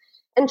mindsets.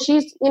 And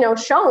she's,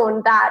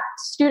 shown that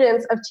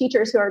students of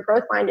teachers who are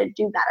growth-minded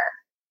do better.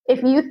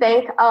 If you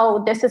think,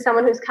 oh, this is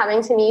someone who's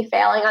coming to me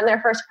failing on their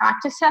first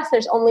practice test,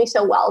 there's only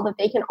so well that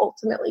they can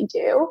ultimately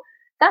do,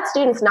 that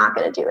student's not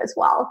going to do as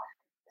well.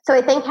 So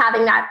I think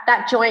having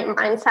that joint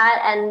mindset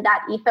and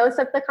that ethos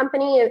of the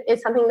company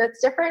is something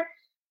that's different.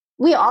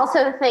 We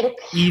also think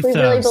ethos.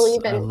 We really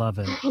believe in, I love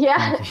it.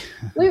 Yeah,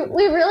 we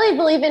really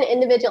believe in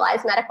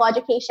individualized medical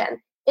education.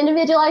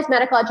 Individualized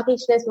medical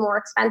education is more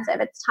expensive.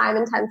 It's time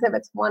intensive.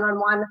 It's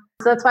one-on-one.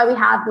 So that's why we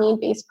have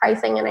need-based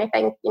pricing. And I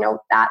think,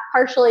 that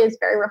partially is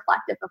very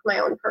reflective of my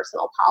own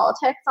personal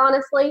politics,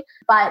 honestly.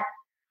 But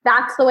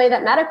that's the way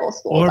that medical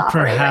schools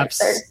operate. Or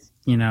perhaps,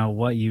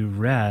 what you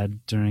read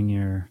during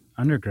your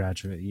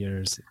undergraduate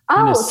years. It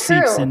kind of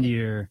seeps into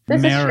your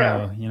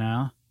marrow,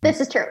 This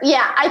is true.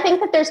 Yeah, I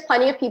think that there's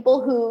plenty of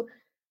people who,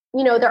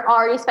 they're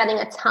already spending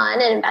a ton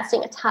and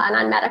investing a ton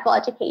on medical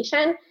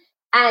education.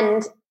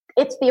 And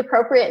it's the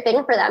appropriate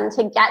thing for them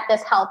to get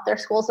this help. Their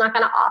school's not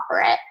going to offer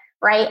it,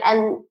 right?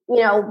 And,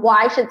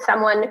 why should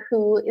someone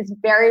who is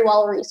very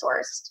well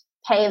resourced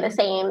pay the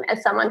same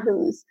as someone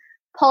who's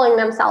pulling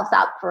themselves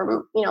up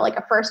from, like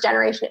a first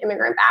generation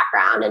immigrant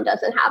background and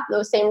doesn't have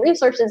those same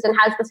resources and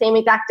has the same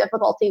exact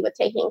difficulty with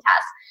taking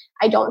tests?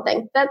 I don't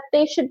think that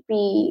they should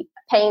be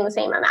paying the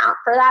same amount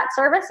for that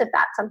service if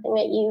that's something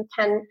that you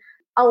can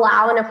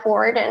allow and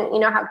afford,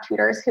 and, have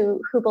tutors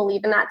who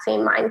believe in that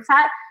same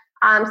mindset.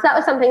 So that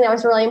was something that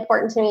was really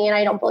important to me, and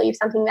I don't believe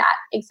something that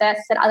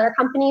exists at other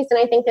companies, and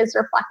I think is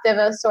reflective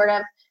of sort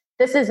of,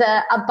 this is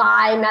a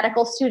by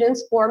medical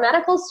students for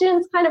medical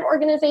students kind of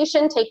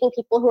organization, taking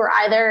people who are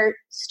either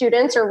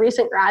students or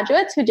recent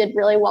graduates who did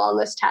really well on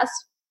this test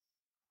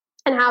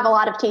and have a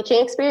lot of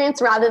teaching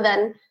experience, rather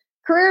than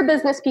career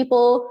business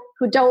people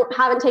who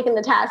haven't taken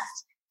the test,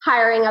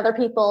 hiring other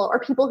people, or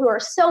people who are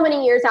so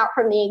many years out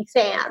from the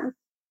exam,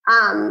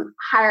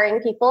 hiring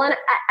people. And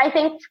I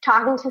think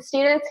talking to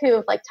students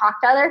who've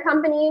talked to other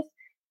companies,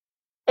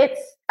 it's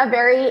a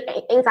very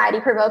anxiety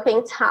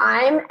provoking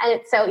time. And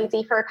it's so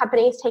easy for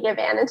companies to take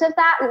advantage of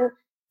that and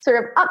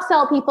sort of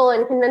upsell people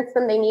and convince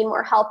them they need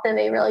more help than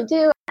they really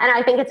do. And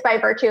I think it's by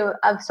virtue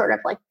of sort of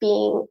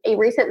being a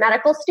recent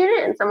medical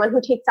student and someone who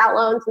takes out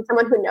loans and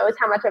someone who knows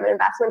how much of an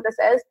investment this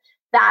is,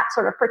 that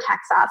sort of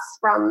protects us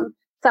from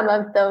some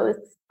of those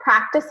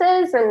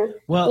practices. And,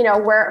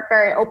 we're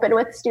very open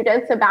with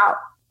students about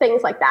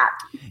things like that.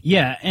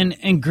 Yeah.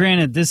 And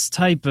granted, this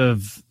type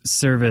of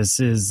service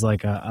is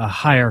like a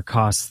higher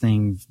cost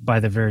thing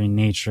by the very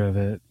nature of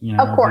it,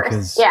 Of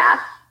course. Yeah.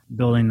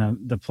 Building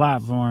the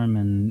platform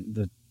and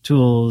the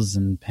tools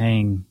and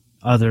paying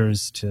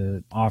others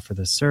to offer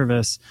the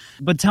service.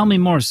 But tell me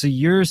more. So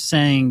you're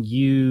saying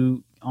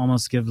you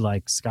almost give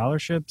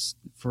scholarships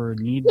for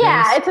need-based?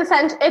 Yeah,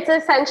 it's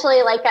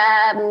essentially like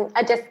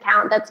a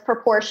discount that's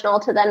proportional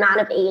to the amount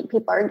of aid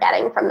people are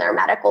getting from their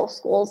medical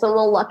schools, and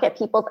we'll look at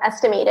people's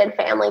estimated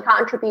family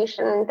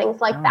contribution and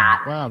things like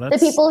that. Wow, the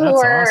people who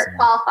are awesome.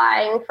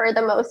 Qualifying for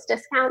the most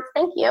discounts,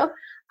 thank you,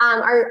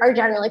 are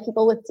generally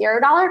people with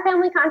 $0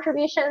 family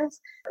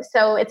contributions.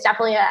 So it's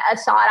definitely a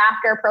sought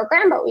after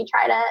program, but we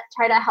try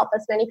to help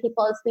as many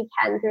people as we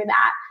can through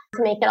that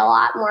to make it a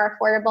lot more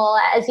affordable.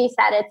 As you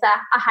said, it's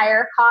a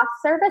higher cost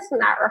service, and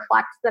that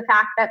reflects the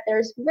fact that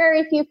there's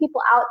very few people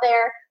out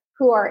there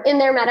who are in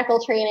their medical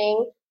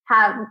training,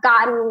 have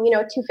gotten,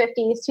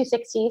 250s,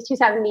 260s,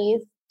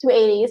 270s,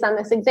 280s on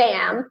this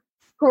exam,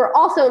 who are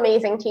also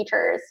amazing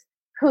teachers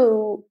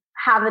who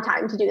have the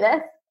time to do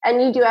this.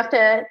 And you do have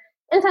to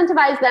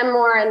incentivize them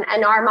more.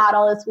 And our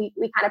model is we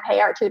kind of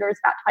pay our tutors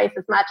about twice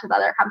as much as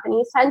other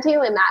companies tend to.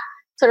 And that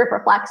sort of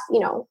reflects,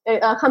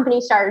 a company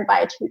started by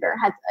a tutor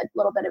has a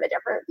little bit of a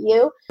different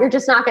view. You're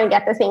just not going to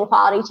get the same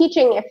quality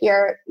teaching if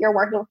you're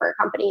working for a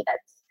company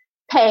that's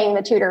paying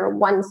the tutor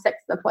 1/6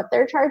 of what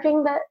they're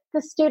charging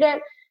the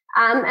student.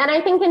 And I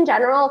think in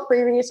general,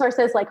 free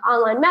resources like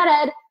online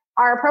med-ed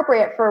are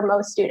appropriate for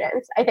most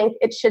students. I think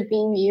it should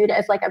be viewed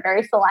as a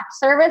very select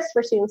service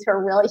for students who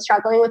are really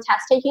struggling with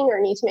test taking or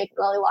need to make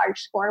really large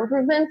score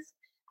improvements.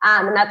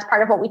 And that's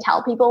part of what we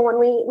tell people when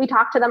we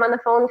talk to them on the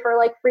phone for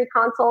free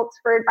consults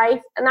for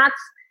advice. And that's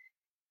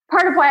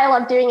part of why I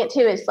love doing it too,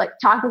 is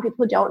talking to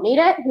people who don't need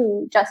it,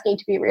 who just need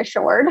to be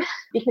reassured,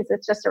 because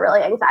it's just a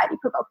really anxiety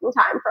provoking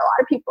time for a lot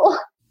of people.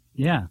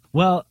 Yeah.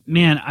 Well,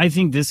 man, I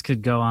think this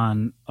could go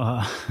on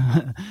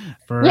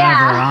forever,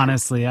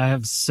 honestly. I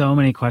have so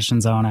many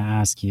questions I want to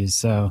ask you.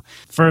 So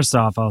first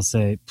off, I'll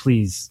say,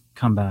 please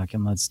come back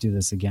and let's do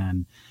this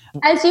again.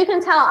 As you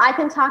can tell, I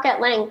can talk at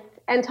length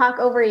and talk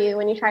over you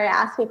when you try to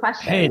ask me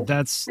questions. Hey,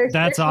 that's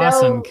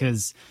awesome,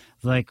 because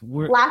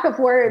we're lack of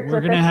words.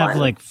 We're gonna have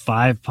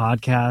 5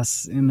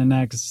 podcasts in the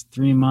next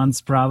 3 months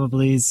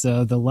probably.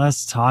 So the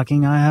less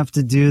talking I have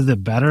to do, the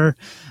better.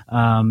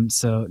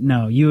 So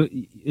no,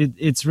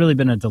 it's really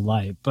been a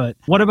delight. But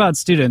what about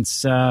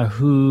students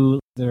who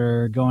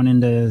they're going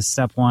into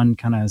step 1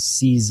 kind of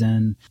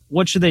season?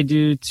 What should they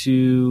do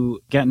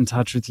to get in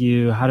touch with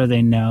you? How do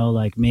they know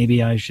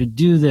maybe I should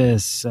do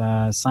this?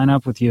 Sign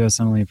up with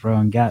USMLE Pro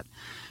and get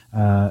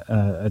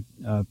a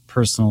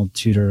personal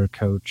tutor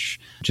coach.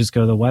 Just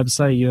go to the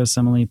website,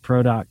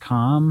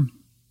 usmlepro.com.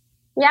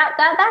 Yeah,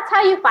 that's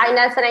how you find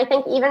us. And I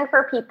think even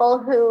for people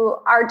who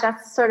are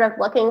just sort of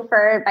looking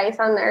for advice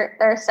on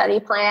their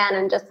study plan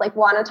and just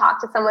want to talk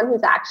to someone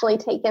who's actually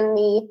taken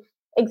the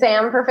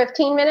exam for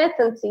 15 minutes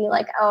and see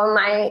oh, am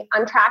I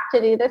on track to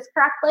do this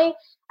correctly?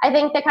 I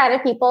think the kind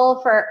of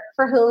people for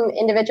whom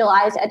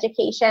individualized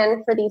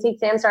education for these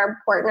exams are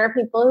important are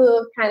people who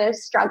have kind of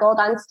struggled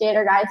on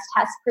standardized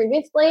tests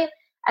previously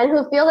and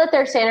who feel that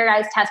their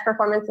standardized test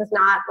performance is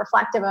not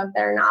reflective of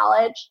their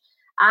knowledge.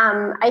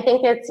 I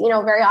think it's,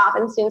 very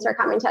often students are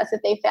coming to us if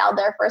they failed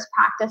their first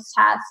practice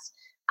test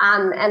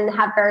and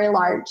have very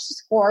large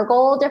score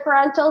goal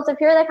differentials. If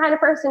you're the kind of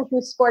person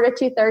who scored a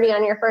 230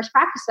 on your first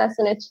practice test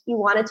and you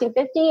won a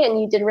 250 and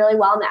you did really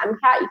well in the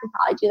MCAT, you can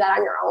probably do that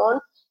on your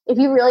own. if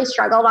you really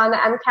struggled on the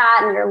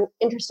MCAT and you're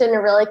interested in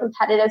a really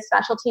competitive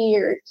specialty,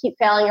 you keep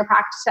failing your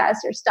practice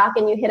test, you're stuck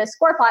and you hit a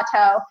score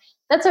plateau,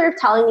 that's sort of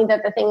telling you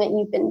that the thing that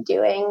you've been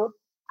doing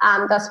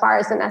thus far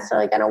isn't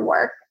necessarily going to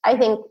work. I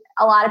think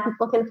a lot of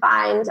people can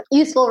find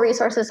useful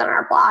resources on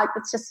our blog.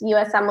 It's just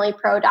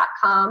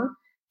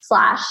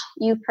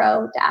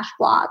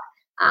usemlypro.com/upro-blog.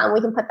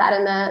 We can put that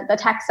in the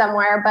text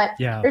somewhere, but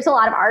there's a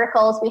lot of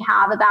articles we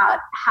have about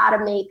how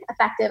to make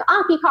effective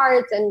Anki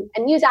cards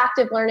and use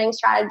active learning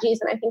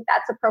strategies. And I think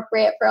that's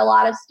appropriate for a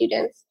lot of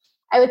students.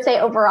 I would say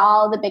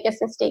overall, the biggest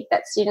mistake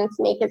that students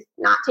make is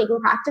not taking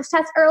practice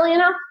tests early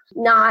enough,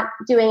 not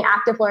doing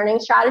active learning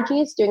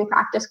strategies, doing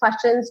practice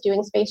questions,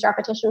 doing spaced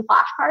repetition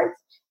flashcards,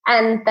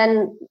 and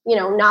then,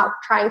 not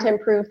trying to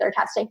improve their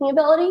test taking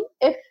ability.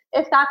 If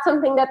that's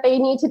something that they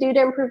need to do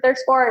to improve their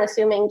score, and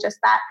assuming just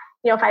that,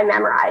 if I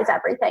memorize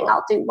everything,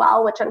 I'll do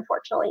well, which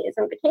unfortunately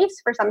isn't the case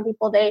for some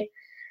people. They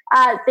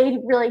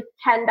really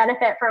can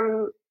benefit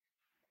from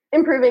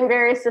improving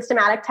various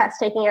systematic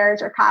test-taking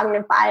errors or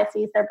cognitive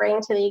biases they're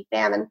bringing to the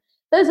exam. And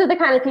those are the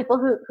kind of people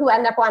who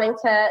end up wanting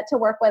to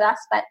work with us.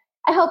 But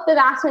I hope the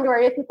vast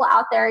majority of people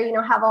out there,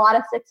 have a lot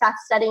of success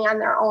studying on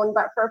their own.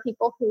 But for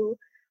people who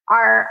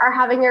are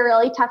having a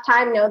really tough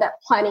time, know that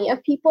plenty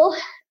of people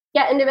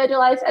get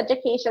individualized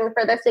education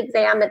for this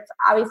exam. It's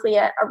obviously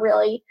a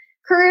really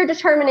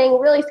career-determining,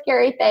 really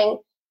scary thing.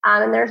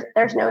 And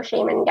there's no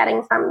shame in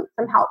getting some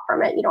help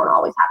from it. You don't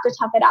always have to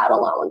tough it out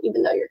alone,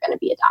 even though you're going to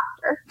be a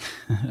doctor.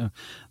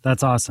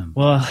 That's awesome.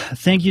 Well,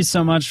 thank you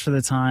so much for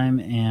the time,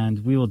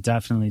 and we will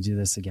definitely do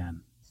this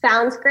again.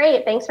 Sounds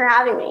great. Thanks for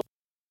having me.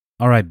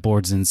 All right,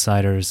 Boards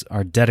Insiders,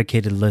 our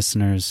dedicated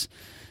listeners,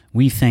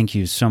 we thank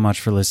you so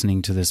much for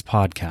listening to this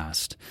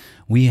podcast.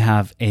 We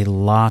have a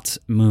lot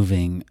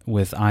moving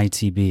with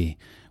ITB,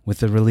 with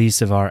the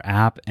release of our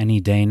app any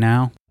day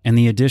now, and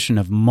the addition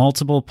of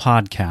multiple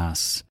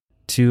podcasts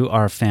to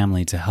our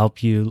family to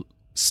help you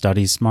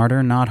study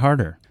smarter, not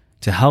harder,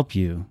 to help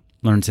you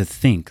learn to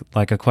think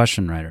like a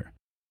question writer.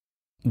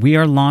 We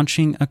are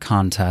launching a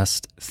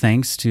contest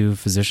thanks to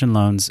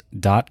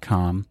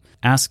physicianloans.com,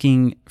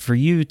 asking for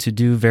you to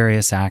do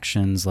various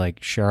actions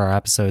like share our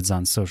episodes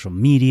on social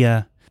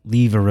media,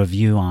 leave a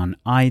review on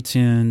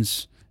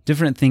iTunes,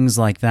 different things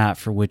like that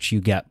for which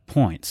you get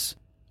points.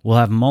 We'll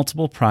have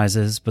multiple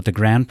prizes, but the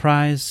grand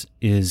prize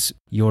is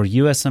your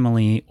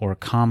USMLE or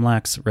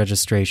COMLEX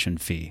registration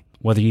fee.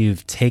 Whether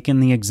you've taken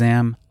the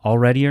exam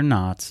already or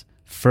not,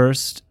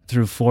 first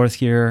through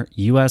fourth year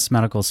U.S.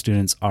 medical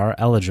students are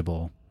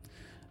eligible.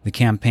 The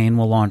campaign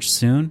will launch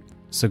soon,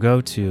 so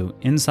go to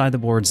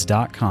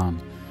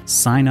InsideTheBoards.com,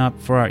 sign up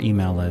for our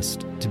email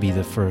list to be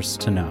the first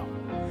to know.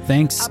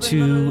 Thanks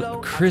to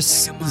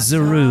Chris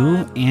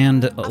Zaru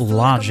and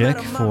Logic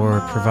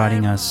for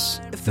providing us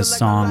the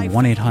song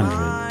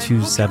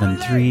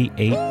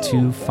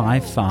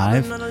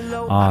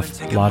 1-800-273-8255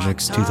 off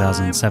Logic's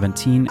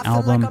 2017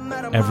 album,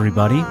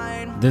 Everybody.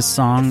 This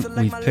song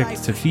we've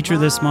picked to feature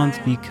this month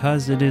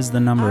because it is the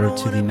number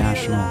to the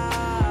National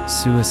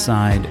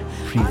Suicide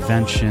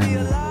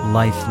Prevention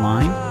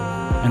Lifeline.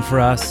 And for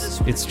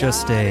us, it's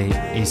just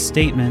a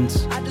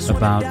statement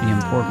about the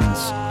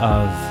importance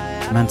of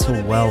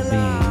mental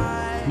well-being,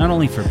 not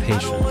only for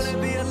patients,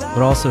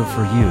 but also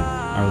for you,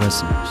 our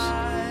listeners.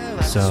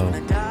 So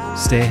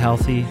stay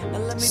healthy,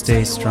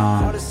 stay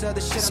strong,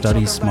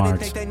 study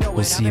smart.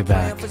 We'll see you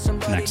back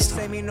next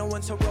time.